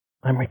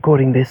I'm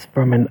recording this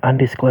from an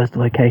undisclosed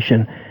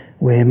location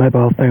where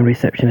mobile phone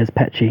reception is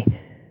patchy.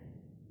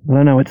 But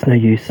I know it's no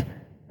use.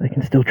 They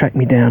can still track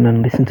me down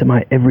and listen to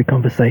my every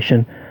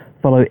conversation,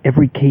 follow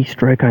every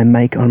keystroke I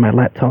make on my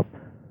laptop.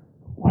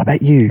 What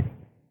about you?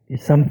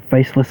 Is some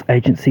faceless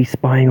agency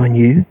spying on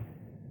you?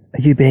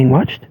 Are you being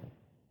watched?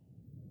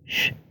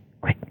 Shh,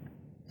 quick.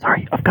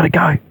 Sorry, I've got to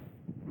go.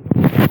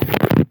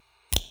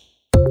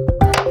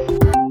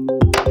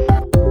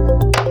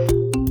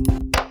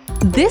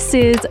 This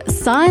is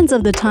Signs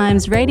of the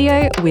Times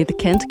Radio with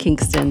Kent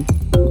Kingston.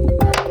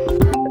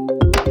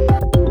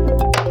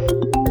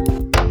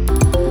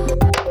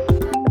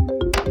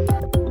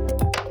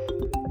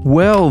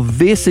 Well,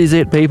 this is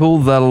it, people.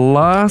 The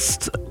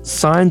last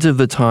Signs of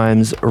the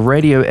Times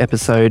radio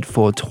episode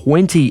for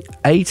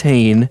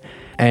 2018.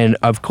 And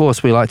of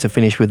course, we like to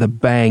finish with a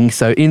bang.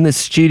 So in the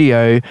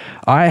studio,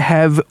 I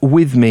have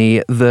with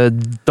me the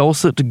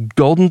dulcet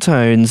golden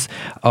tones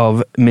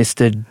of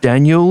Mr.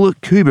 Daniel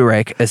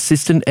Kuberek,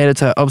 assistant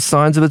editor of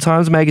Signs of the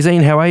Times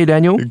magazine. How are you,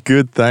 Daniel?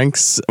 Good,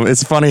 thanks.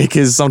 It's funny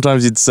because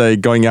sometimes you'd say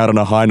going out on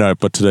a high note,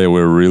 but today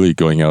we're really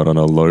going out on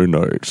a low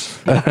note.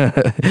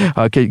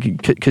 Okay,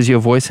 because your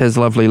voice has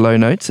lovely low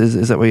notes.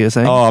 Is that what you're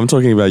saying? Oh, I'm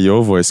talking about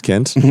your voice,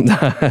 Kent.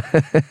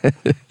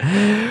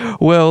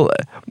 Well,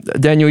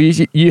 Daniel,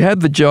 you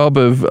had the job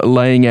of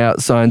laying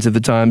out Signs of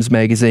the Times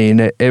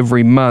magazine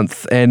every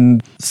month,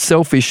 and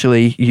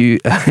selfishly you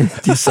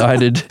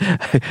decided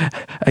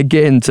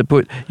again to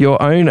put your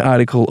own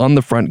article on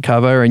the front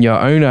cover and your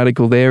own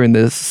article there in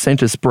the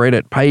center spread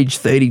at page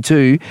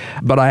 32.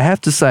 But I have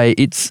to say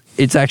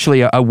it's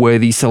actually a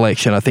worthy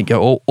selection. I think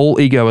all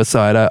ego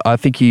aside, I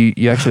think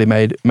you actually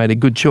made a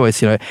good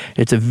choice. You know,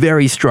 it's a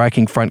very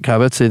striking front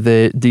cover to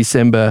the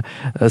December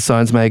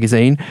Signs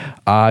magazine.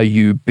 Are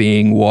you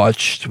being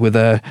watched? With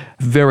a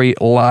very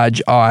large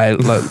eye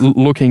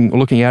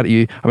looking out at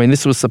you. I mean,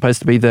 this was supposed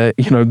to be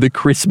the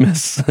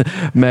Christmas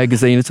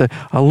magazine. It's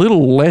a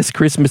little less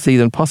Christmassy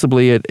than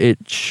possibly it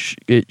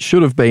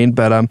should have been.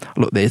 But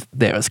look,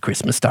 there is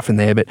Christmas stuff in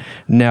there. But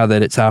now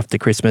that it's after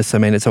Christmas, I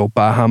mean, it's all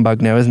bar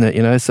humbug now, isn't it?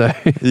 You know, so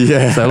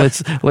yeah. So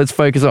let's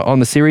focus on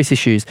the serious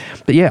issues.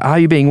 But yeah, are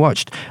you being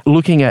watched?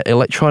 Looking at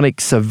electronic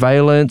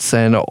surveillance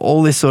and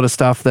all this sort of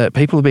stuff that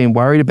people have been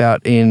worried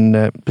about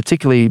in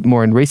particularly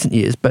more in recent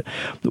years. But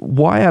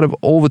why, out of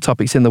all the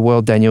topics in the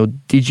world, Daniel,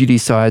 did you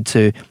decide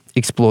to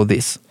explore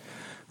this?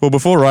 Well,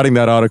 before writing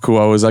that article,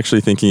 I was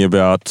actually thinking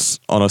about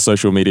on a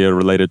social media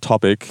related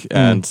topic.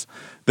 And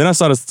then I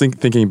started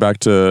thinking back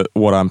to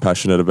what I'm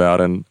passionate about.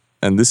 And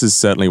this is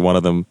certainly one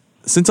of them.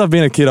 Since I've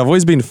been a kid, I've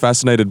always been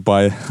fascinated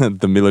by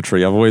the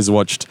military. I've always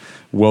watched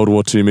World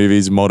War II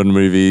movies, modern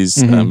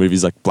movies,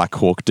 movies like Black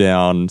Hawk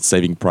Down,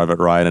 Saving Private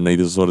Ryan, and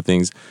these sort of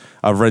things.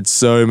 I've read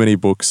so many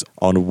books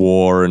on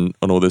war and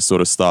on all this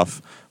sort of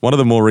stuff. One of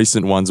the more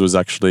recent ones was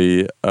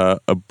actually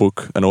a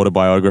book, an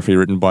autobiography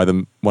written by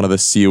one of the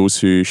SEALs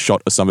who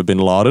shot Osama bin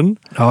Laden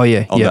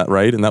on that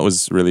raid, and that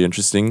was really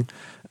interesting.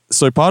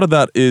 So part of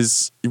that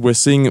is we're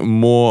seeing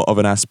more of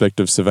an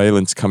aspect of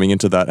surveillance coming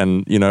into that.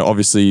 And, you know,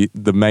 obviously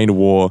the main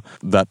war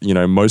that, you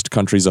know, most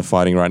countries are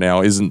fighting right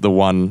now isn't the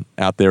one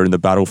out there in the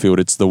battlefield.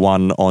 It's the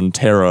one on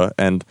terror.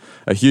 And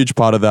a huge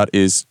part of that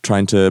is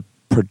trying to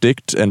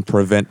predict and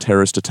prevent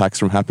terrorist attacks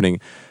from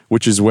happening,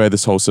 which is where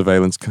this whole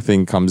surveillance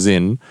thing comes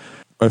in.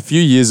 A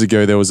few years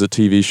ago, there was a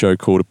TV show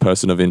called A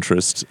Person of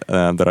Interest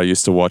that I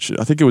used to watch.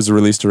 I think it was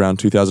released around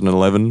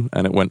 2011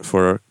 and it went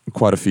for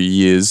quite a few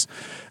years.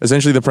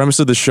 Essentially, the premise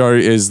of the show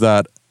is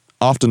that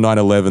after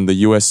 9/11, the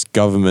US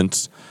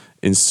government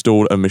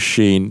installed a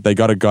machine. They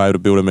got a guy to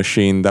build a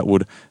machine that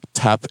would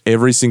tap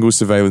every single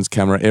surveillance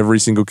camera, every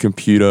single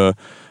computer,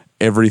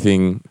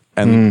 everything.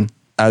 And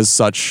as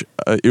such,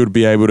 it would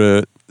be able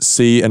to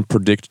see and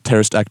predict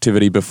terrorist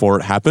activity before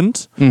it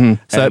happened.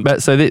 So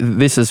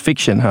this is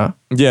fiction, huh?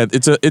 Yeah,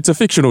 it's a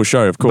fictional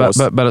show, of course.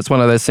 But it's one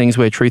of those things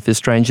where truth is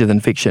stranger than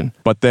fiction.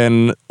 But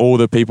then all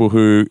the people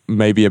who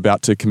may be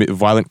about to commit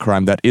violent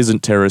crime that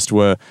isn't terrorist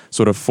were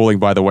sort of falling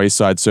by the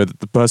wayside, so that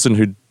the person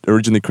who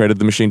originally created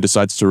the machine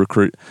decides to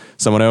recruit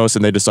someone else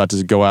and they decide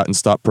to go out and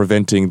start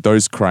preventing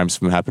those crimes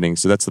from happening.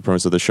 So that's the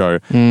premise of the show.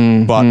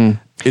 But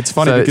it's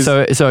funny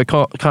because... So it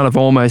kind of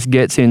almost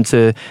gets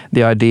into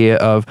the idea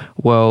of,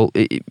 well,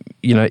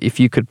 you know, if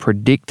you could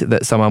predict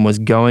that someone was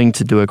going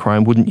to do a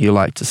crime, wouldn't you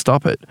like to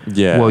stop it?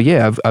 Yeah. Well,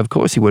 yeah, of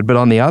course you would. But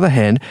on the other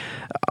hand,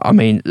 I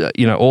mean,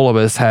 you know, all of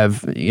us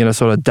have, you know,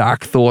 sort of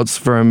dark thoughts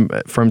from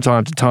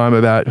time to time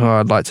about, oh,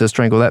 I'd like to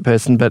strangle that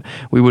person, but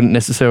we wouldn't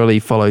necessarily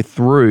follow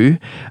through.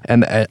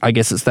 And I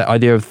guess it's that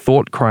idea of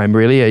thought crime,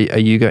 really.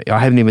 I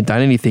haven't even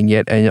done anything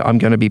yet, and I'm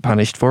going to be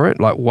punished for it.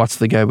 Like, what's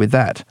the go with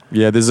that?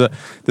 Yeah, there's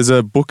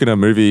a book and a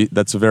movie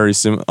that's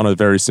on a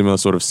very similar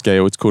sort of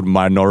scale. It's called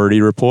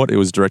Minority Report. It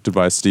was directed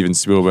by Steven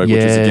Steven Spielberg, Yes,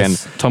 which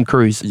was again Tom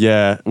Cruise.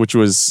 Yeah, which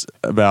was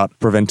about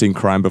preventing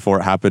crime before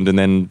it happened, and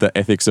then the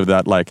ethics of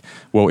that, like,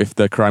 well, if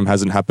the crime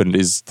hasn't happened,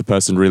 is the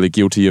person really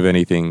guilty of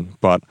anything?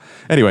 But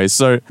anyway,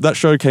 so that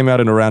show came out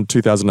in around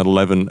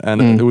 2011,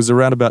 and it was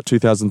around about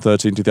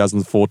 2013,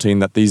 2014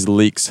 that these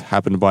leaks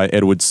happened by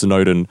Edward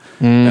Snowden.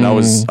 And I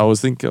was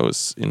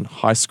in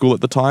high school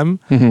at the time,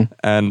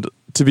 and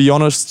to be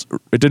honest,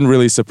 it didn't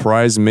really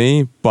surprise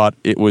me, but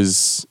it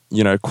was,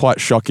 quite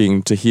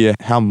shocking to hear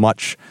how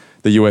much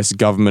the US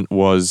government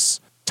was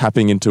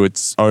tapping into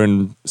its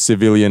own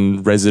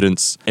civilian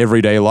residents'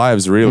 everyday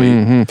lives,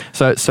 really.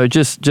 So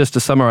just to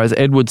summarize,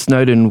 Edward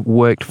Snowden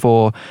worked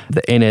for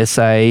the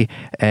NSA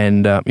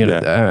and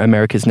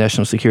America's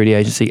National Security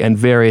Agency and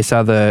various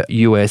other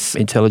US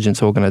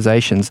intelligence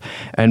organizations,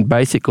 and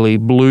basically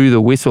blew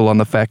the whistle on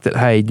the fact that,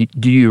 hey,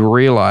 do you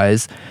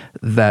realize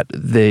that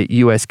the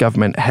US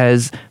government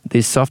has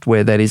this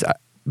software that is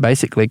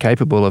basically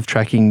capable of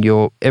tracking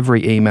your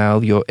every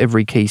email, your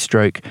every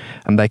keystroke,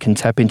 and they can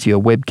tap into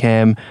your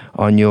webcam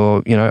on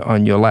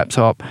your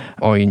laptop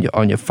or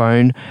on your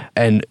phone.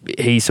 And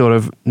he sort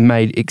of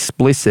made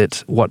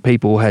explicit what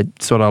people had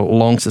sort of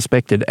long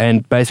suspected,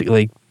 and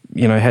basically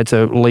had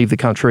to leave the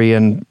country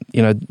and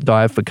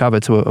dive for cover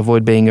to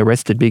avoid being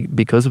arrested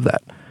because of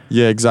that.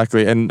 Yeah,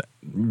 exactly. And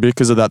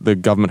because of that, the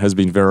government has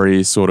been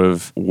very sort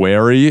of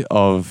wary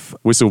of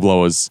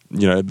whistleblowers.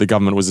 The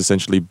government was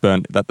essentially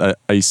burnt, that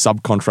a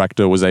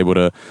subcontractor was able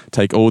to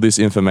take all this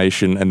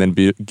information and then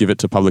give it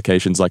to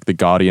publications like The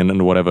Guardian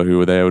and whatever, who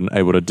were there and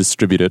able to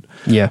distribute it.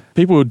 Yeah.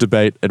 People would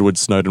debate Edward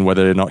Snowden,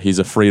 whether or not he's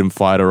a freedom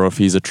fighter or if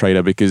he's a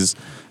traitor, because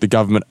the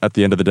government at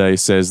the end of the day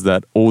says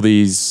that all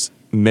these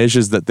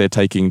measures that they're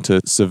taking to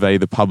survey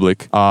the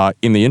public are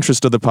in the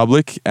interest of the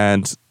public,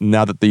 and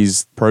now that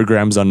these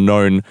programs are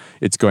known,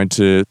 it's going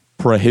to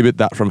prohibit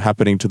that from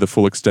happening to the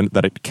full extent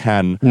that it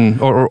can.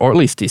 Or at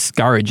least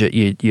discourage it,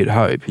 you'd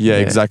hope. Yeah,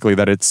 exactly.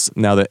 That it's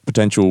now that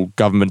potential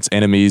government's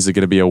enemies are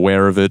going to be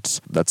aware of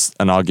it. That's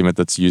an argument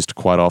that's used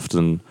quite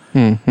often.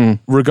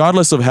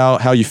 Regardless of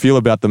how you feel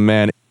about the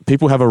man,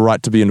 people have a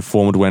right to be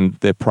informed when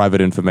their private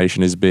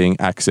information is being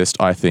accessed,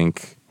 I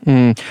think.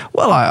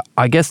 Well,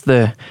 I guess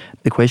the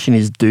question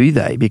is, do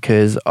they?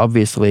 Because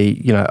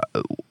obviously,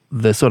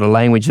 the sort of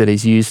language that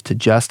is used to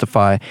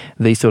justify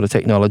these sort of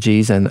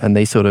technologies and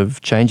these sort of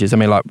changes. I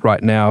mean, like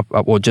right now,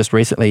 or just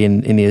recently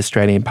in the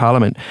Australian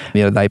Parliament,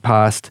 they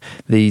passed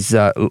these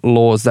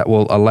laws that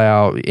will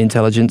allow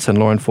intelligence and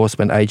law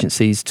enforcement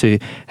agencies to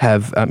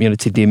have,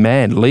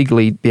 to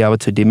legally be able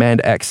to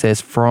demand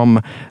access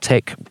from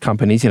tech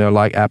companies,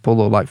 like Apple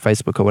or like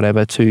Facebook or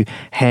whatever, to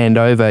hand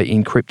over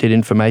encrypted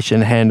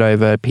information, hand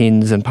over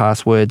PINs and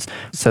passwords,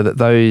 so that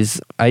those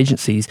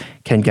agencies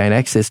can gain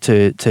access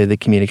to the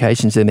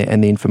communications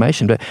and the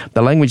information. But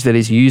the language that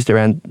is used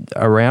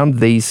around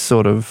these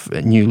sort of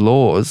new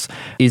laws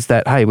is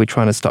that, hey, we're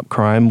trying to stop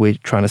crime, we're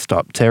trying to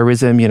stop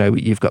terrorism.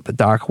 You've got the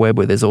dark web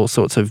where there's all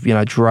sorts of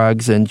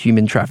drugs and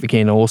human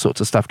trafficking and all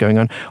sorts of stuff going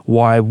on.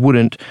 Why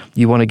wouldn't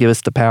you want to give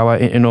us the power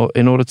in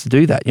order to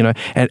do that?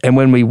 And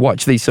when we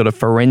watch these sort of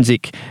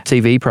forensic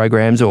TV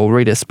programs or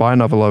read a spy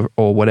novel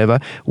or whatever,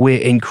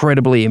 we're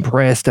incredibly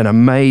impressed and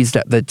amazed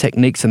at the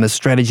techniques and the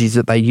strategies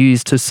that they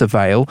use to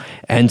surveil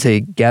and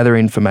to gather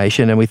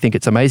information, and we think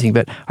it's amazing,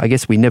 but I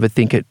guess we never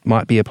think it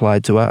might be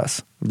applied to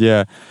us.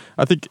 Yeah,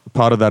 I think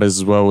part of that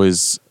as well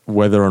is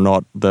whether or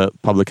not the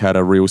public had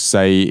a real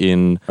say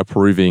in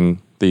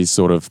approving these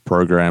sort of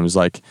programs.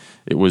 Like,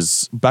 it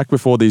was back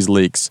before these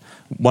leaks,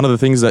 one of the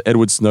things that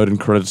Edward Snowden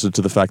credited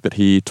to the fact that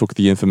he took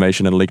the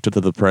information and leaked it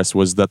to the press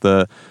was that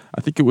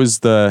I think it was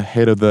the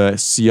head of the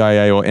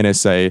CIA or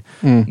NSA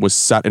was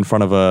sat in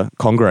front of a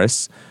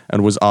Congress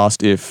and was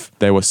asked if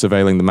they were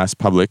surveilling the mass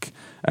public,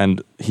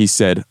 and he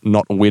said,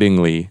 not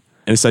wittingly,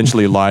 and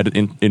essentially lied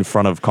in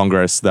front of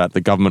Congress that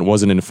the government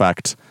wasn't in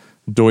fact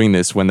doing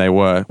this when they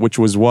were, which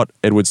was what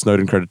Edward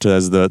Snowden credited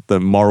as the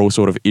moral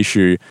sort of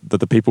issue, that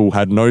the people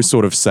had no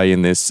sort of say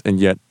in this, and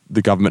yet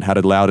the government had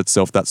allowed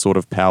itself that sort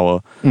of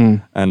power,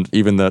 and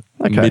even the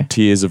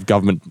mid-tiers of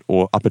government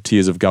or upper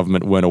tiers of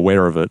government weren't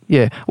aware of it.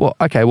 Yeah, well,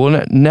 okay,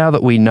 well, now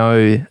that we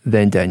know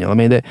then, Daniel, I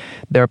mean,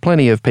 there are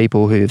plenty of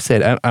people who have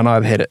said, and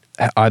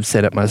I've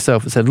said it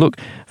myself, said, look,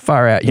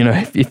 far out,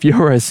 if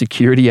you're a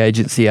security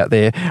agency out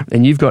there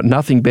and you've got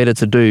nothing better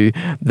to do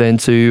than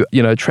to,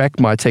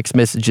 track my text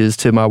messages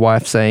to my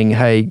wife saying,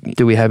 hey,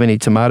 do we have any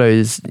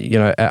tomatoes,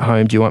 at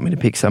home? Do you want me to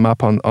pick some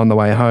up on the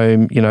way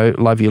home?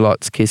 Love you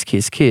lots, kiss,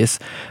 kiss, kiss.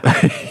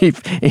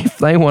 if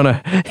they want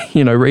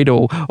to, read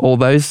all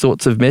those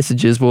sorts of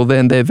messages, well,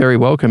 then they're very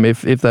welcome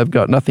if they've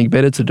got nothing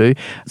better to do.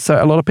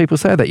 So a lot of people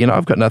say that,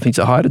 I've got nothing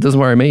to hide. It doesn't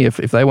worry me. If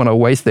they want to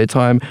waste their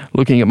time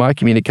looking at my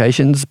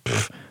communications,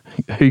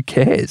 who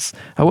cares?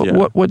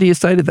 What do you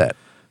say to that?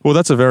 Well,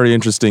 that's a very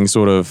interesting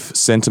sort of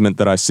sentiment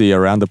that I see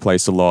around the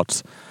place a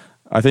lot.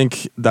 I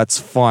think that's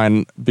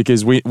fine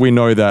because we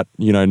know that,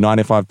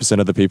 95%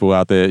 of the people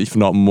out there, if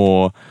not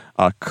more,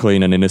 are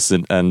clean and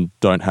innocent and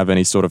don't have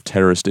any sort of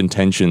terrorist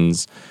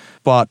intentions.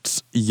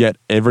 But yet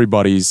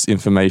everybody's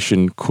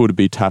information could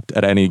be tapped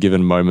at any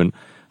given moment.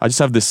 I just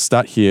have this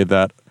stat here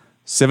that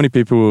 70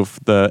 people of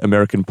the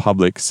American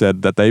public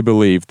said that they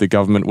believed the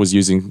government was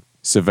using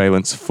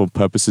surveillance for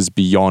purposes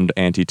beyond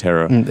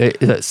anti-terror.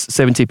 That's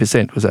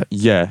 70%, was that?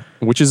 Yeah,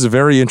 which is a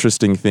very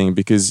interesting thing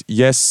because,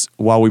 yes,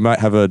 while we might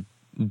have a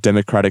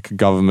democratic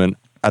government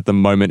at the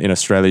moment in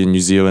Australia, New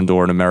Zealand,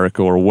 or in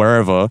America, or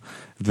wherever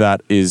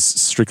that is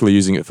strictly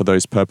using it for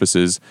those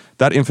purposes,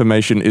 that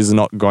information is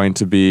not going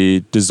to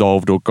be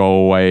dissolved or go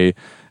away.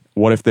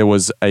 What if there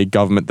was a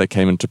government that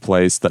came into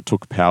place that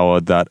took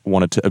power that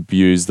wanted to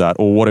abuse that?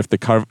 Or what if the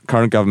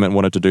current government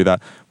wanted to do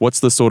that?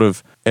 What's the sort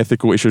of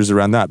ethical issues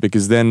around that?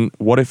 Because then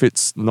what if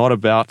it's not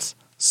about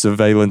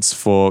surveillance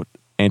for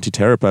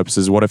anti-terror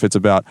purposes? What if it's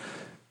about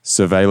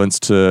surveillance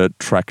to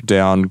track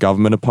down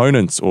government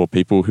opponents or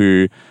people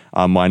who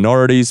are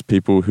minorities,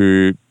 people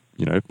who,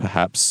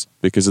 perhaps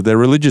because of their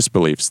religious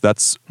beliefs?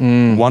 That's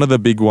one of the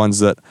big ones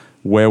that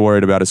we're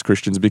worried about as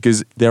Christians,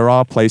 because there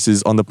are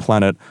places on the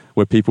planet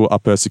where people are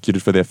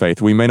persecuted for their faith.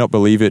 We may not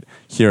believe it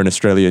here in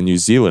Australia and New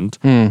Zealand.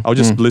 I'll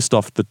just list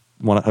off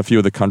a few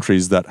of the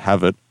countries that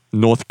have it.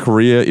 North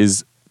Korea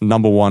is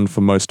number one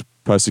for most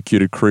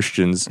persecuted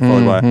Christians,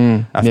 followed by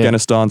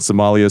Afghanistan,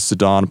 Somalia,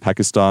 Sudan,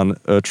 Pakistan,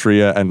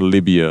 Eritrea, and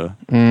Libya.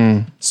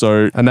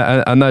 So,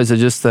 and those are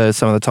just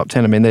some of the top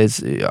 10. I mean,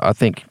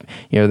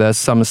 there's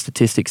some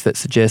statistics that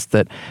suggest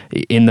that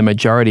in the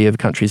majority of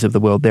countries of the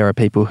world, there are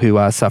people who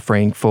are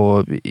suffering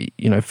for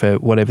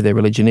whatever their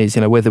religion is.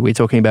 Whether we're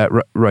talking about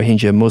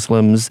Rohingya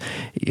Muslims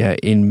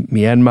in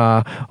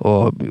Myanmar,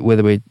 or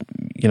whether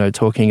we're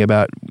talking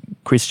about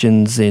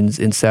Christians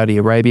in Saudi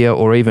Arabia,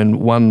 or even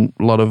one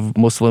lot of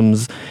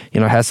Muslims,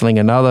 hassling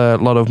another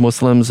lot of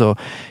Muslims,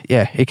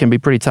 it can be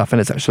pretty tough,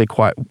 and it's actually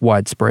quite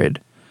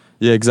widespread.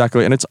 Yeah,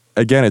 exactly. And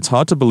it's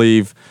hard to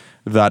believe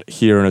that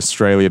here in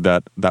Australia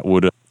that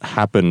would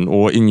happen,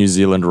 or in New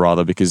Zealand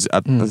rather, because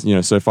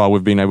so far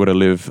we've been able to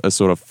live a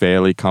sort of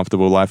fairly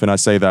comfortable life. And I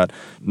say that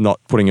not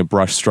putting a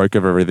brush stroke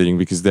over everything,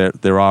 because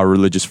there are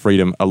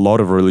a lot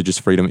of religious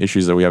freedom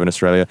issues that we have in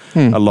Australia.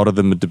 A lot of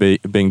them are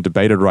being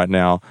debated right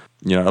now.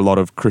 A lot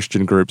of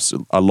Christian groups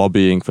are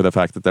lobbying for the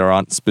fact that there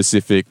aren't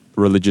specific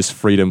religious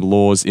freedom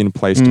laws in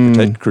place to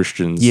protect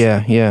Christians.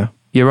 Yeah.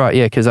 You're right,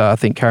 because I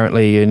think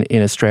currently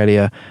in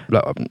Australia,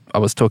 I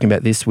was talking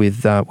about this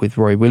with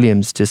Roy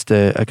Williams just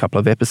a couple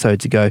of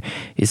episodes ago.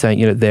 He's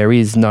saying, there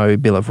is no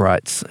Bill of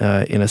Rights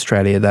in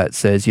Australia that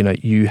says,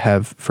 you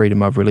have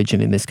freedom of religion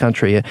in this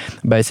country.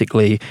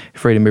 Basically,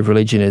 freedom of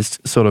religion is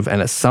sort of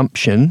an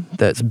assumption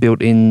that's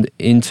built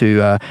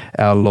into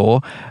our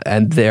law,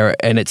 and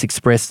it's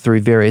expressed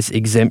through various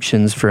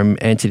exemptions from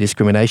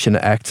anti-discrimination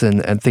acts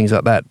and things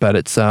like that. But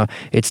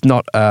it's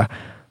not a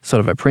sort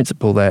of a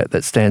principle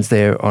that stands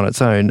there on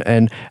its own.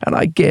 And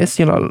I guess,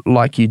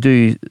 like you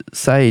do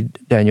say,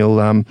 Daniel,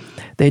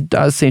 there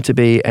does seem to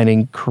be an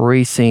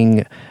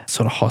increasing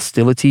sort of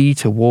hostility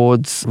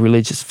towards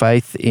religious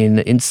faith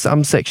in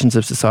some sections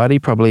of society,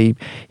 probably,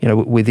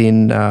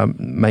 within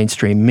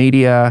mainstream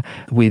media,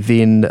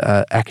 within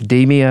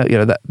academia,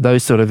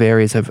 those sort of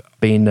areas have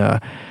been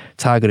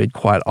targeted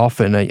quite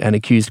often and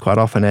accused quite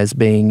often as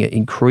being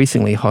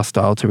increasingly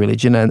hostile to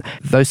religion. And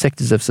those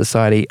sectors of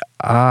society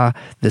are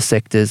the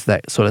sectors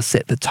that sort of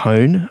set the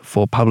tone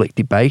for public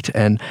debate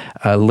and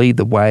lead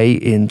the way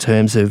in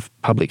terms of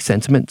public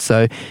sentiment.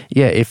 So,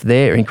 if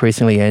they're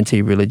increasingly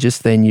anti-religious,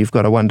 then you've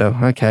got to wonder,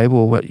 okay,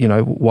 well,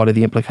 what are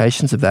the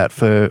implications of that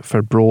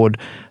for broad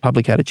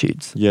public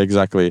attitudes? Yeah,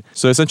 exactly.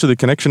 So essentially the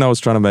connection I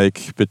was trying to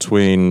make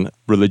between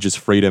religious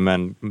freedom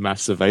and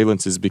mass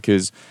surveillance is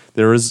because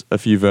there is a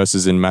few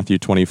verses in Matthew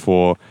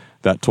 24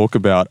 that talk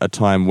about a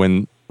time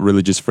when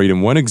religious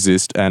freedom won't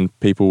exist and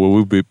people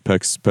will be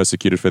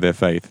persecuted for their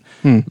faith.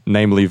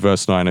 Namely,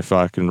 verse 9, if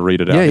I can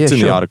read it out. It's in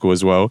the article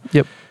as well.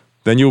 Yep.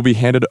 Then you will be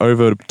handed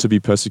over to be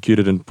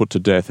persecuted and put to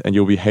death, and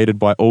you'll be hated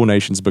by all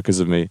nations because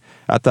of me.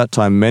 At that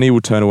time, many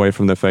will turn away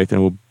from their faith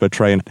and will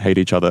betray and hate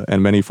each other,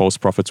 and many false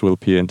prophets will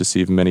appear and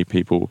deceive many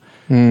people.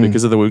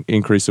 Because of the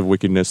increase of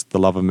wickedness, the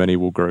love of many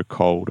will grow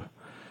cold.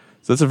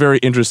 So that's a very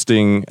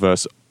interesting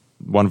verse.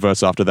 One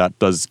verse after that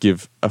does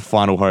give a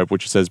final hope,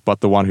 which says,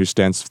 but the one who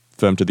stands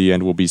firm to the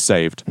end will be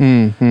saved.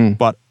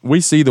 But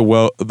we see the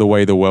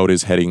way the world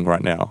is heading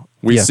right now.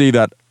 We see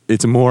that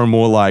it's more and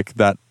more like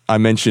that. I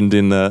mentioned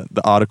in the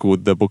article,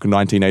 the book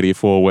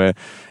 1984, where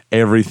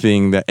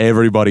everything that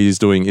everybody is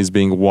doing is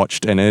being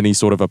watched, and any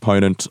sort of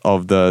opponent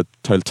of the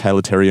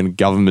totalitarian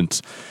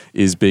government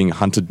is being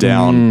hunted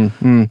down.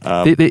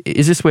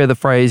 Is this where the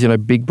phrase,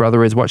 Big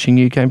Brother is watching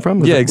you came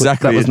from?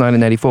 Exactly. That was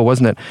 1984,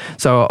 wasn't it?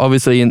 So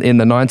obviously in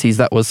the 90s,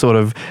 that was sort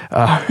of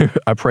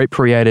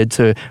appropriated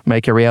to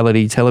make a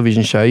reality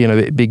television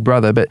show, Big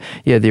Brother. But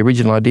the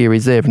original idea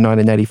is there from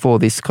 1984,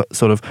 this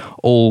sort of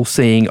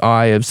all-seeing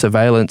eye of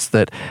surveillance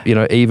that,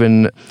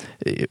 even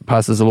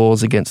passes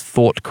laws against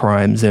thought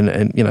crimes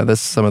and that's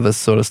some of the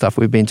sort of stuff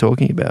we've been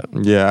talking about.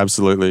 Yeah,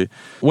 absolutely.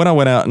 When I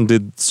went out and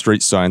did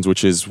street signs,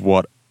 which is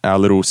what our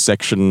little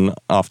section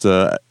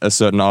after a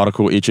certain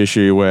article each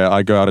issue where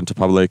I go out into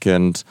public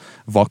and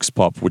Vox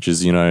Pop, which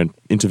is,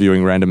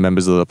 interviewing random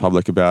members of the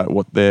public about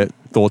what their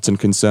thoughts and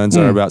concerns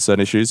are about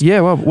certain issues.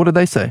 Yeah, well, what did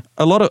they say?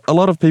 A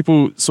lot of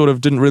people sort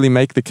of didn't really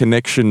make the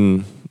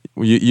connection.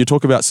 You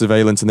talk about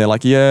surveillance and they're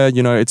like, yeah,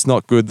 it's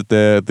not good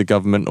that the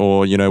government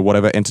or,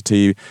 whatever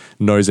entity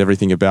knows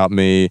everything about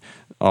me.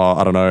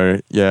 I don't know.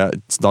 Yeah,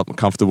 it's not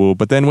comfortable.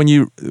 But then when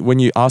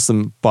you ask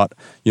them, but,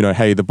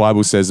 hey, the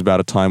Bible says about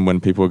a time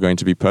when people are going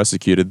to be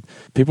persecuted,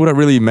 people don't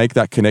really make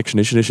that connection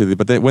initially.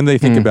 But when they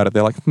think about it,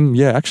 they're like,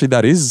 yeah, actually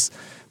that is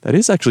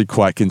actually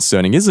quite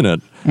concerning, isn't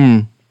it?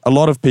 A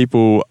lot of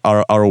people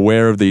are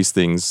aware of these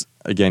things.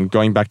 Again,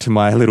 going back to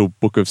my little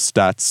book of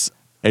stats,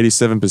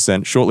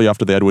 87%, shortly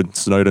after the Edward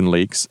Snowden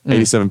leaks,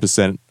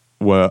 87%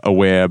 were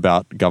aware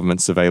about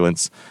government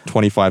surveillance.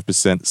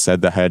 25%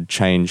 said they had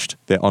changed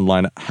their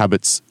online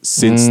habits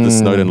since the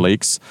Snowden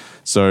leaks.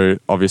 So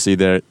obviously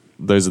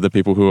those are the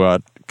people who are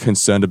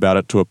concerned about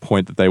it to a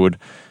point that they would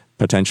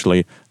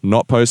potentially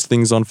not post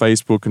things on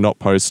Facebook, not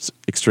post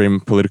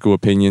extreme political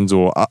opinions,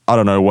 or I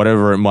don't know,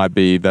 whatever it might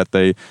be that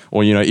they,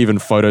 or, even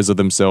photos of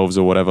themselves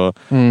or whatever.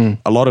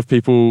 A lot of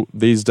people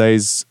these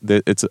days,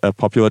 it's a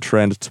popular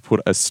trend to put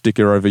a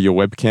sticker over your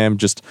webcam,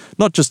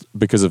 not just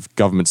because of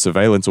government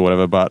surveillance or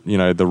whatever, but,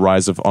 the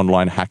rise of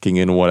online hacking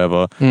and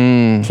whatever.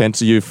 Kent,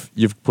 you've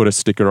put a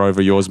sticker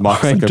over yours. Mark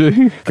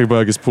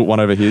Kuberek has put one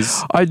over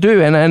his. I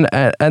do, and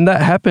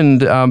that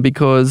happened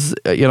because,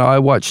 I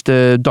watched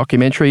a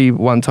documentary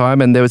one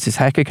time, and there was this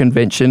hacker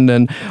convention,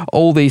 and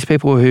all these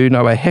people who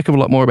know a heck of a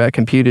lot more about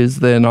computers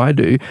than I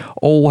do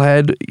all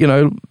had,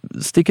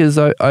 stickers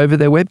over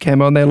their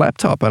webcam on their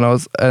laptop, and I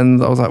was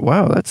like,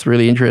 wow, that's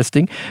really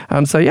interesting.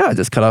 So yeah, I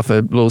just cut off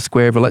a little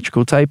square of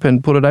electrical tape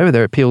and put it over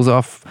there. It peels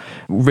off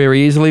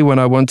very easily when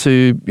I want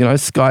to,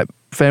 Skype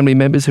family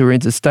members who are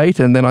interstate,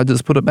 and then I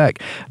just put it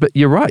back. But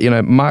you're right,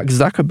 Mark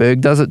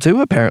Zuckerberg does it too,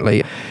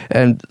 apparently.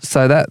 And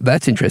so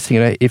that's interesting.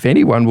 If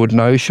anyone would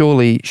know,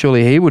 surely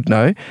he would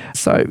know.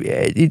 So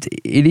it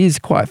is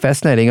quite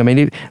fascinating. I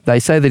mean, they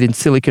say that in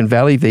Silicon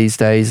Valley these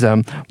days,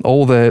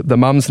 all the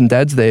mums and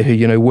dads there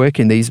who, work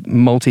in these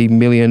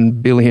multi-million,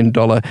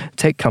 billion-dollar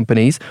tech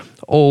companies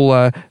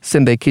all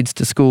send their kids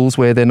to schools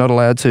where they're not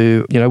allowed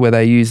to, where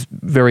they use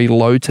very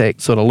low-tech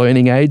sort of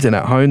learning aids, and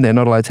at home they're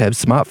not allowed to have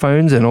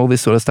smartphones and all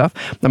this sort of stuff.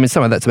 I mean,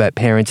 some of that's about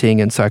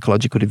parenting and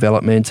psychological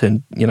development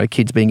and,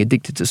 kids being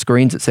addicted to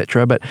screens,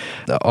 etc. But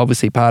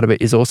obviously part of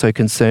it is also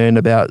concern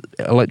about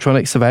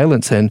electronic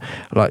surveillance, and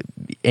like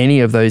any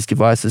of those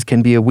devices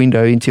can be a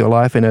window into your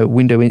life and a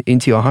window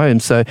into your home.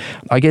 So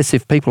I guess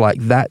if people like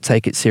that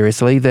take it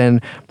seriously,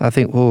 then I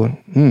think, well,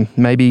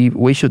 maybe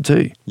we should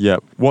too. Yeah.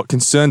 What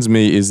concerns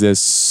me is there's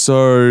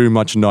so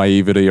much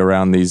naivety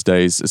around these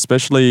days,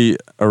 especially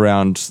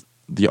around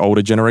the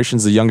older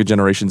generations. The younger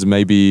generations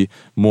may be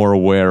more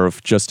aware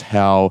of just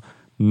how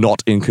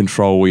not in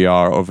control we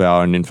are of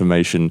our own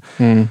information.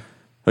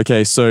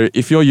 Okay, so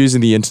if you're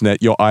using the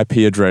internet, your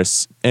IP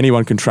address,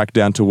 anyone can track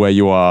down to where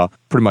you are,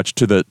 pretty much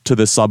to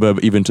the suburb,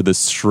 even to the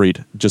street,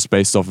 just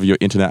based off of your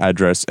internet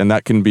address, and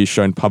that can be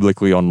shown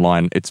publicly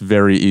online. It's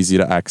very easy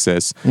to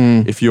access.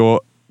 If you're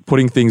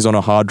putting things on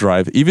a hard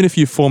drive, even if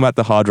you format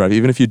the hard drive,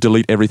 even if you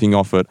delete everything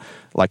off it,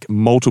 like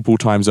multiple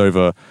times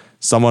over,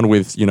 someone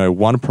with,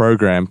 one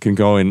program can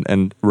go in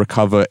and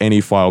recover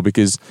any file,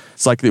 because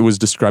it's like it was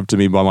described to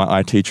me by my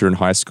IT teacher in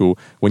high school.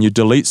 When you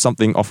delete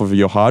something off of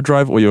your hard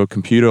drive or your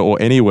computer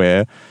or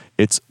anywhere,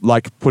 it's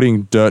like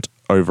putting dirt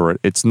over it.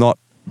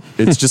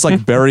 It's just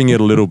like burying it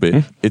a little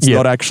bit. It's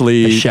not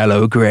actually... a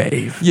shallow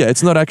grave. Yeah,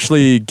 it's not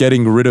actually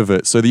getting rid of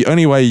it. So the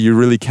only way you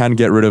really can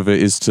get rid of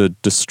it is to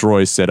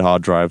destroy said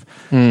hard drive.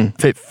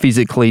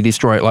 Physically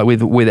destroy it, like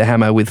with a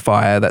hammer, with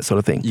fire, that sort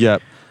of thing. Yeah.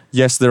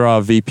 Yes, there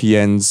are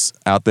VPNs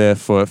out there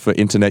for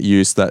internet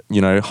use that,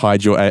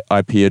 hide your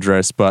IP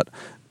address, but,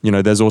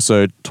 there's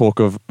also talk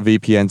of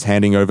VPNs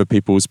handing over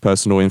people's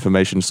personal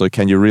information. So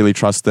can you really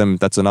trust them?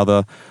 That's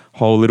another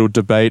whole little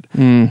debate.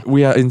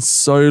 We are in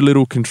so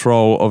little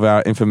control of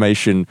our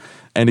information,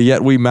 and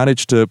yet we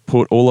manage to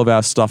put all of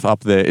our stuff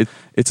up there.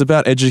 It's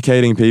about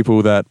educating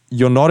people that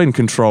you're not in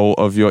control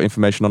of your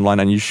information online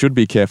and you should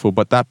be careful.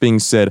 But that being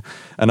said,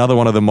 another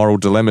one of the moral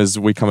dilemmas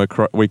we came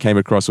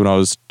across when I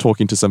was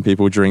talking to some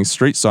people during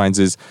Street Signs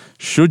is,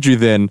 should you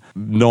then,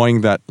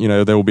 knowing that,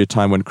 there will be a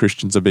time when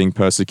Christians are being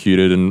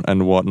persecuted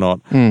and whatnot,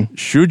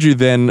 should you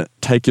then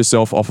take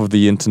yourself off of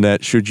the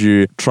internet? Should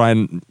you try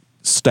and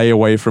stay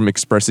away from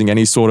expressing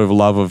any sort of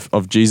love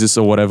of Jesus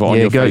or whatever on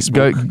your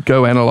Facebook?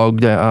 Go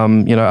analog.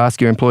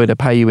 Ask your employer to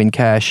pay you in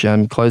cash,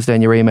 close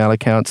down your email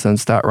accounts and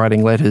start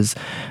writing letters.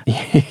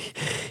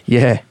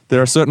 Yeah.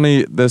 There's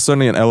certainly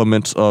an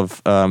element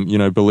of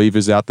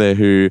believers out there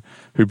who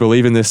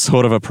believe in this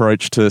sort of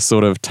approach to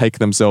sort of take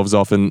themselves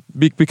off and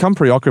become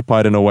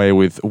preoccupied in a way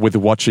with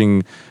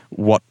watching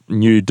what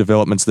new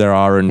developments there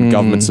are in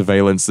government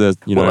surveillance. Well,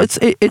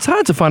 it's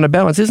hard to find a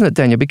balance, isn't it,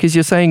 Daniel? Because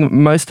you're saying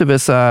most of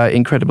us are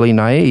incredibly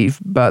naive,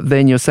 but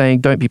then you're saying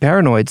don't be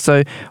paranoid.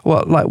 So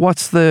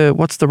what's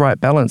the right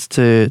balance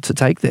to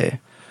take there?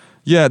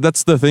 Yeah,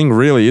 that's the thing,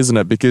 really, isn't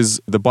it?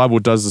 Because the Bible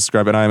does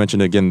describe, and I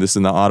mentioned again this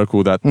in the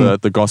article, that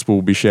the gospel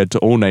will be shared to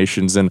all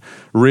nations, and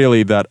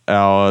really that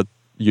our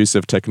use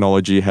of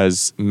technology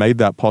has made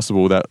that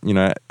possible, that, you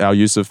know, our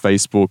use of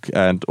Facebook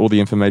and all the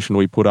information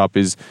we put up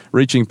is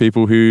reaching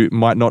people who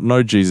might not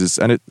know Jesus.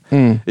 And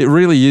it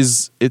really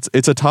is,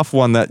 it's a tough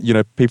one that, you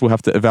know, people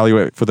have to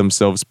evaluate for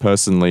themselves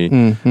personally,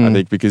 I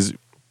think, because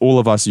all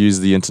of us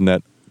use the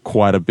internet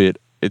quite a bit.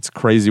 It's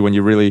crazy when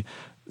you really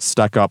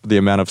stack up the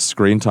amount of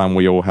screen time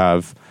we all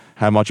have,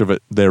 how much of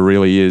it there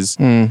really is.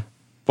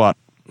 But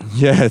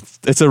yeah,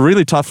 it's a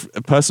really tough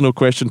personal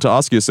question to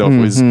ask yourself,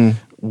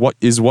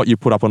 is what you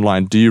put up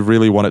online, do you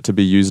really want it to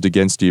be used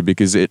against you?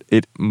 Because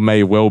it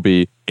may well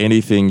be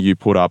anything you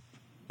put up,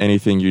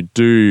 anything you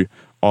do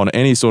on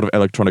any sort of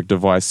electronic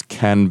device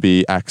can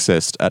be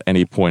accessed at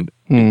any point.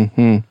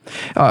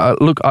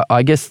 Look,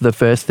 I guess the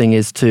first thing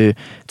is to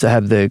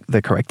have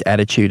the correct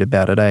attitude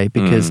about it,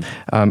 because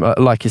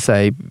like you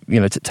say, you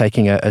know,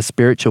 taking a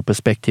spiritual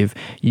perspective,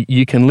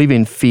 you can live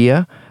in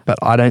fear, but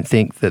I don't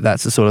think that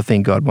that's the sort of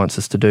thing God wants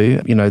us to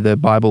do. You know, the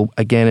Bible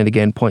again and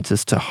again points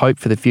us to hope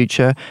for the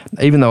future,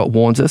 even though it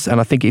warns us.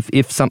 And I think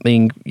if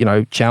something, you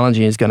know,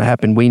 challenging is going to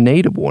happen, we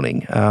need a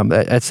warning.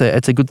 It's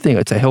a good thing.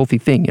 It's a healthy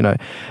thing, you know.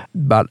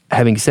 But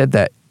having said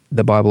that,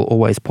 the Bible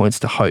always points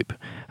to hope.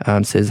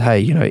 Says, hey,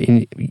 you know,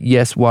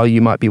 yes, while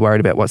you might be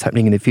worried about what's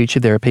happening in the future,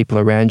 there are people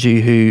around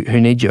you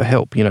who need your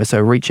help, you know, so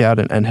reach out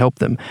and help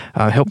them.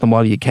 Help them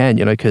while you can,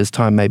 you know, because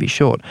time may be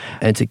short.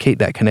 And to keep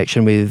that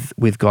connection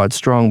with God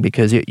strong,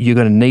 because you're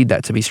going to need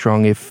that to be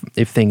strong if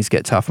things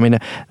get tough. I mean,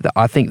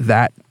 I think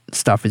that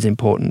stuff is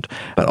important.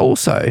 But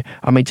also,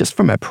 I mean, just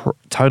from a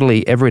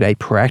totally everyday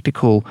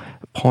practical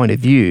point of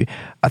view,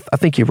 I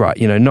think you're right.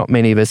 You know, not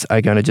many of us are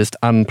going to just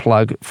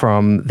unplug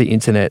from the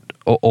internet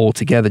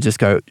altogether, just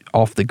go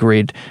off the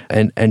grid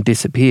and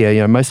disappear.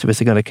 You know, most of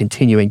us are going to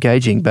continue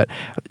engaging, but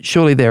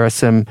surely there are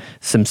some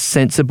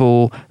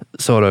sensible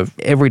sort of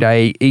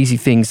everyday easy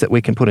things that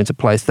we can put into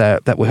place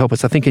that will help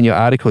us. I think in your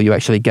article you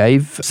actually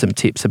gave some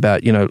tips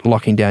about, you know,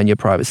 locking down your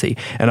privacy.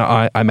 And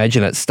I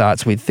imagine it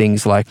starts with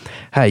things like,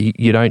 hey,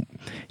 you don't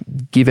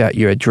give out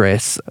your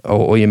address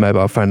or your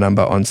mobile phone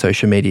number on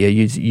social media.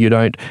 You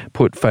don't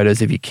put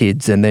photos of your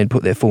kids and then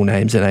put their full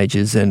names and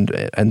ages and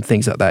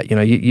things like that. You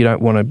know, you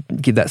don't want to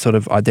give that sort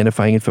of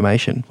identifying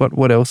information.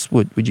 What else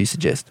would you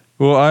suggest?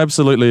 Well, I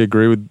absolutely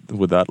agree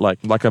with that.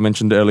 Like I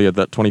mentioned earlier,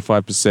 that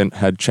 25%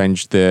 had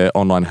changed their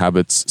online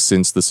habits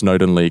since the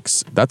Snowden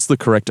leaks. That's the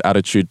correct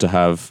attitude to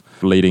have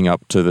leading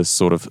up to this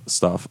sort of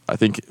stuff. I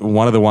think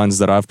one of the ones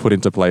that I've put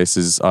into place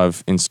is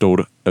I've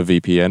installed a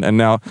VPN, and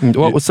now...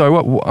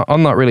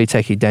 I'm not really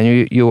techie,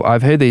 Daniel.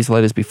 I've heard these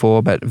letters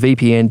before, but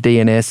VPN,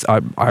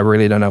 DNS, I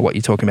really don't know what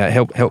you're talking about.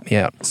 Help me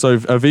out. So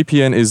a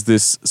VPN is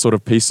this sort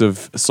of piece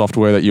of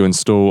software that you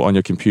install on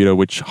your computer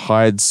which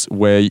hides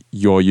where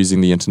you're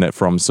using the internet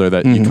from so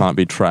that you can't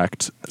be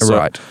tracked. So,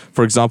 right.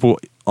 For example,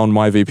 on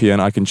my VPN,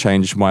 I can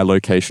change my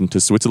location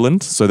to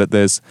Switzerland so that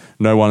there's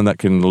no one that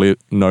can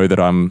know that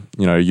I'm,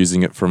 you know,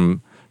 using it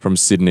from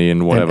Sydney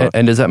and whatever.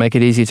 And does that make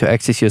it easier to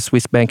access your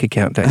Swiss bank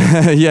account,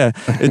 Daniel? Yeah.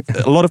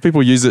 A lot of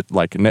people use it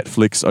like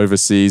Netflix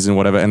overseas and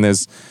whatever, and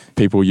there's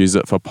people use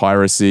it for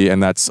piracy,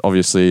 and that's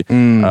obviously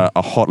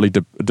a hotly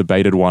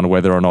debated one,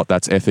 whether or not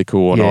that's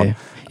ethical or not.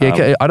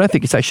 Yeah, I don't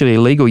think it's actually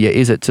illegal yet,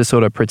 is it, to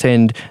sort of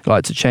pretend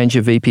like to change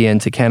your VPN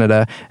to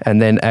Canada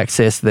and then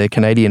access the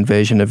Canadian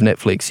version of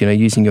Netflix, you know,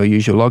 using your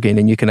usual login,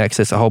 and you can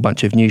access a whole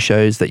bunch of new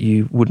shows that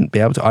you wouldn't be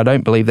able to. I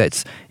don't believe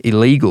that's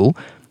illegal,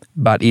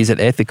 but is it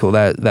ethical?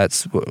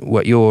 That's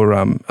what you're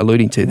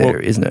alluding to there,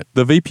 isn't it?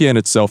 The VPN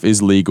itself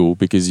is legal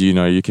because, you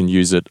know, you can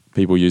use it,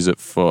 people use it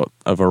for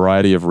a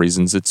variety of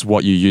reasons. It's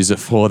what you use it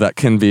for that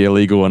can be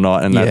illegal or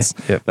not, and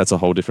that's a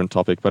whole different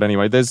topic. But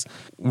anyway,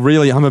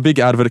 I'm a big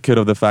advocate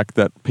of the fact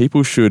that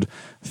people should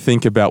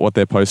think about what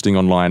they're posting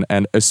online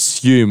and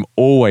assume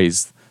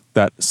always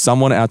that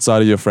someone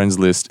outside of your friends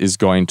list is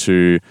going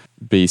to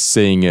be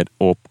seeing it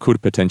or could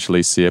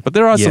potentially see it. But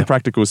there are some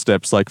practical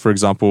steps, like, for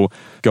example,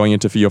 going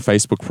into your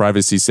Facebook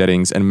privacy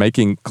settings and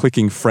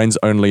clicking friends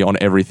only on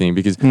everything,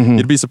 because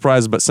you'd be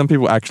surprised, but some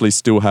people actually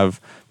still have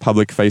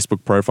public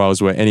Facebook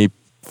profiles where any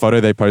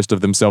photo they post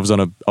of themselves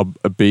on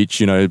a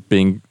beach, you know,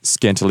 being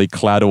scantily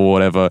clad or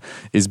whatever,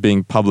 is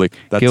being public.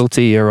 That's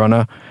guilty, Your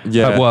Honour.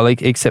 Yeah. Well,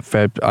 except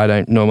for I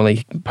don't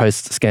normally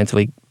post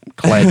scantily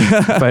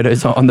clad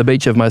photos on the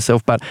beach of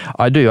myself, but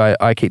I do.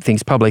 I keep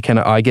things public, and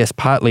I guess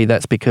partly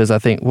that's because I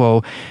think,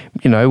 well,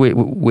 you know,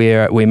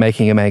 we're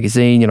making a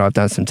magazine. You know, I've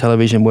done some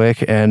television work,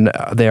 and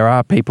there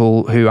are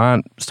people who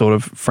aren't sort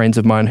of friends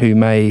of mine who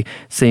may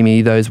see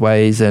me those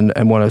ways and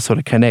want to sort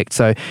of connect.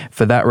 So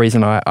for that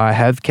reason, I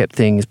have kept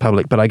things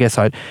public, but I guess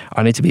I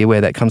need to be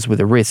aware that comes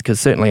with a risk, because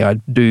certainly I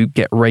do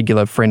get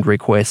regular friend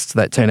requests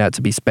that turn out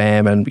to be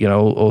spam and, you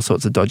know, all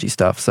sorts of dodgy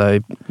stuff. So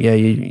yeah,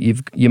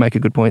 you make a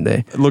good point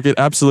there. Look, it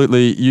absolutely,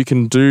 you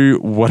can do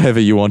whatever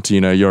you want to,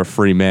 you know, you're a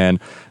free man,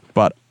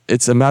 but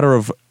it's a matter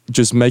of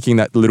just making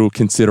that little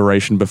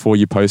consideration before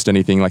you post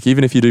anything. Like,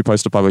 even if you do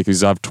post it public,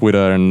 because I have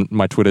Twitter and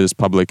my Twitter is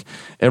public,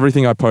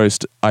 everything I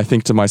post, I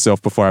think to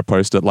myself before I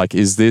post it, like,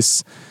 is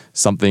this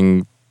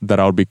something that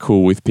I would be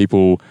cool with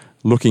people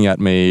looking at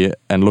me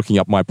and looking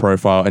up my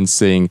profile and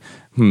seeing,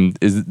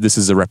 this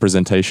is a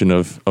representation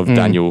of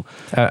Daniel.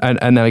 And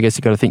then I guess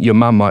you've got to think your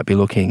mum might be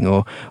looking,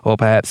 or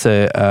perhaps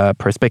a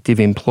prospective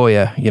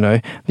employer.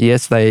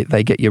 Yes, they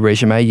get your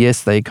resume.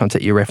 Yes, they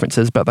contact your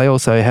references, but they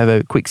also have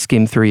a quick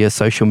skim through your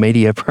social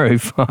media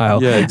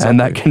profile. Yeah, exactly. And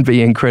that can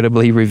be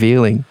incredibly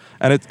revealing.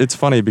 And it's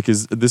funny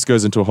because this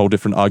goes into a whole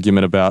different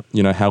argument about,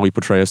 how we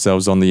portray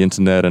ourselves on the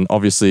internet. And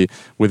obviously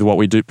with what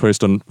we do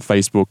post on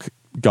Facebook,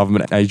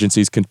 government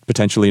agencies can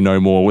potentially know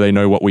more. They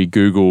know what we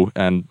Google,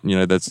 and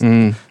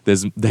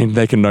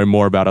they can know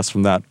more about us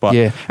from that. But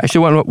yeah,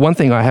 actually, one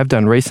thing I have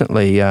done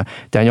recently,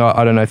 Daniel,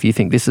 I don't know if you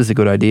think this is a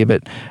good idea,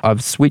 but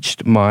I've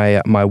switched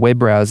my web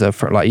browser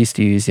for, like I used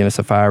to use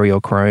Safari or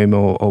Chrome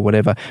or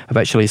whatever. I've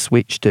actually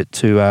switched it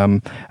to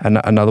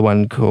another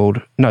one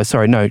called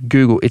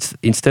Google. It's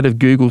instead of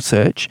Google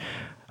search,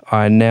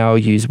 I now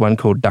use one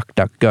called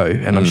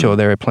DuckDuckGo, and I'm sure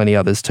there are plenty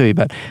others too,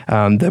 but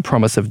the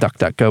promise of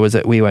DuckDuckGo is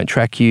that we won't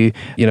track you.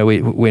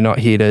 We're not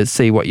here to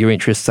see what your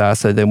interests are,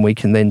 so then we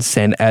can then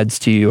send ads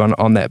to you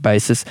on that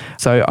basis.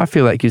 So I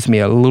feel that gives me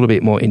a little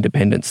bit more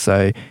independence.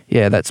 So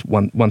yeah, that's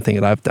one thing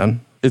that I've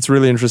done. It's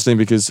really interesting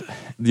because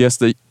yes,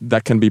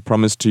 that can be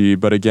promised to you,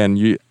 but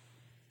again,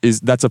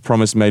 that's a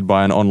promise made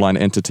by an online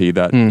entity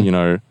that,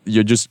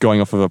 you're just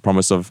going off of a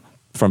promise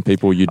from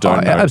people you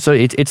don't know.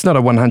 Absolutely. It's not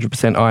a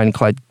 100%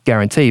 ironclad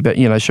guarantee, but,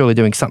 surely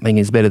doing something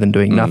is better than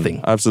doing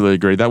nothing. Absolutely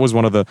agree. That was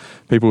one of the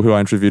people who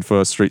I interviewed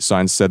for Street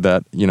Signs said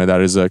that,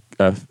 that is a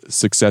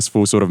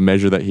successful sort of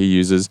measure that he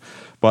uses.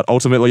 But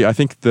ultimately, I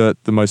think the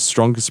most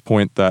strongest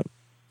point that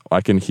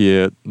I can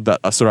hear that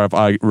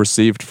I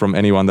received from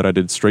anyone that I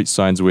did Street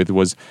Signs with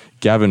was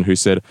Gavin, who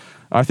said,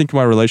 I think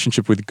my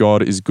relationship with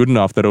God is good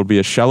enough that it'll be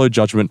a shallow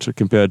judgment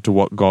compared to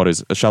what God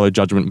is. A shallow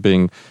judgment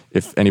being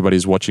if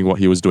anybody's watching what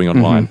he was doing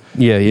online.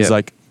 Yeah. He's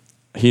like,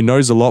 he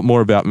knows a lot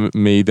more about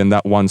me than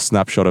that one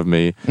snapshot of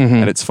me.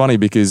 And it's funny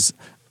because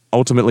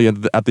ultimately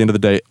at the end of the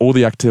day, all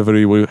the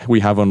activity we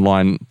have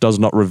online does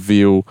not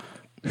reveal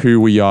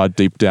who we are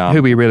deep down.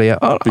 Who we really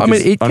are.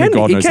 It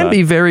can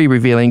be very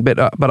revealing,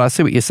 but I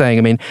see what you're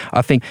saying.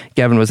 I think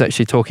Gavin was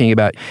actually talking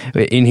about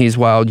in his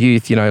wild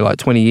youth, like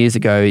 20 years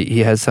ago, he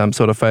has some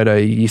sort of photo,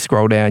 you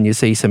scroll down, you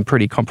see some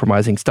pretty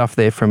compromising stuff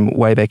there from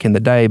way back in the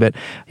day, but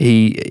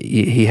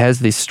he has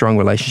this strong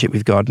relationship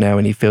with God now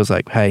and he feels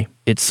like, hey,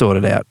 it's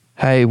sorted out.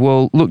 Hey,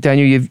 well, look,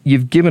 Daniel,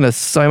 you've given us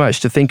so much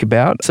to think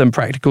about, some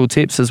practical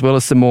tips as well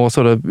as some more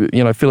sort of,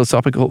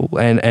 philosophical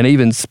and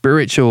even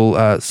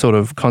spiritual sort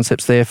of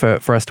concepts there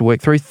for us to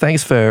work through.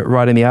 Thanks for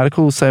writing the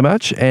article so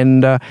much.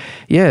 And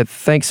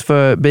thanks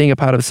for being a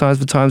part of Signs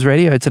of the Times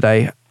Radio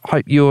today.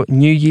 Hope your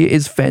new year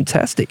is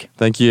fantastic.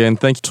 Thank you. And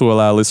thank you to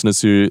all our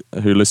listeners who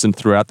listened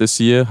throughout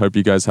this year. Hope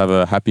you guys have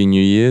a happy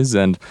New Year's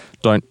and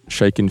don't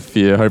shake in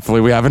fear.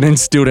 Hopefully we haven't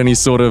instilled any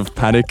sort of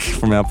panic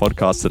from our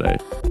podcast today.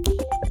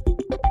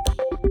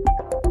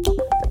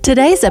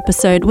 Today's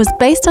episode was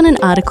based on an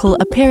article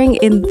appearing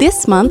in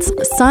this month's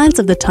Signs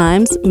of the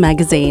Times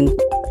magazine.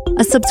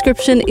 A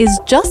subscription is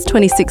just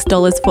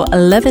 $26 for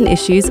 11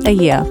 issues a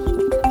year.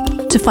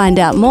 To find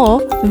out more,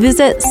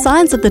 visit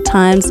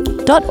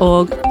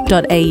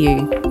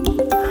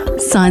signsofthetimes.org.au.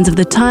 Signs of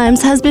the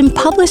Times has been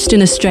published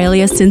in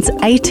Australia since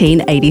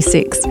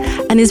 1886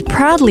 and is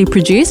proudly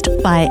produced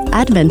by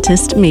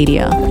Adventist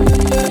Media.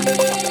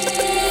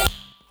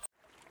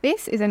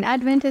 This is an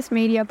Adventist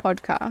Media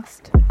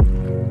podcast.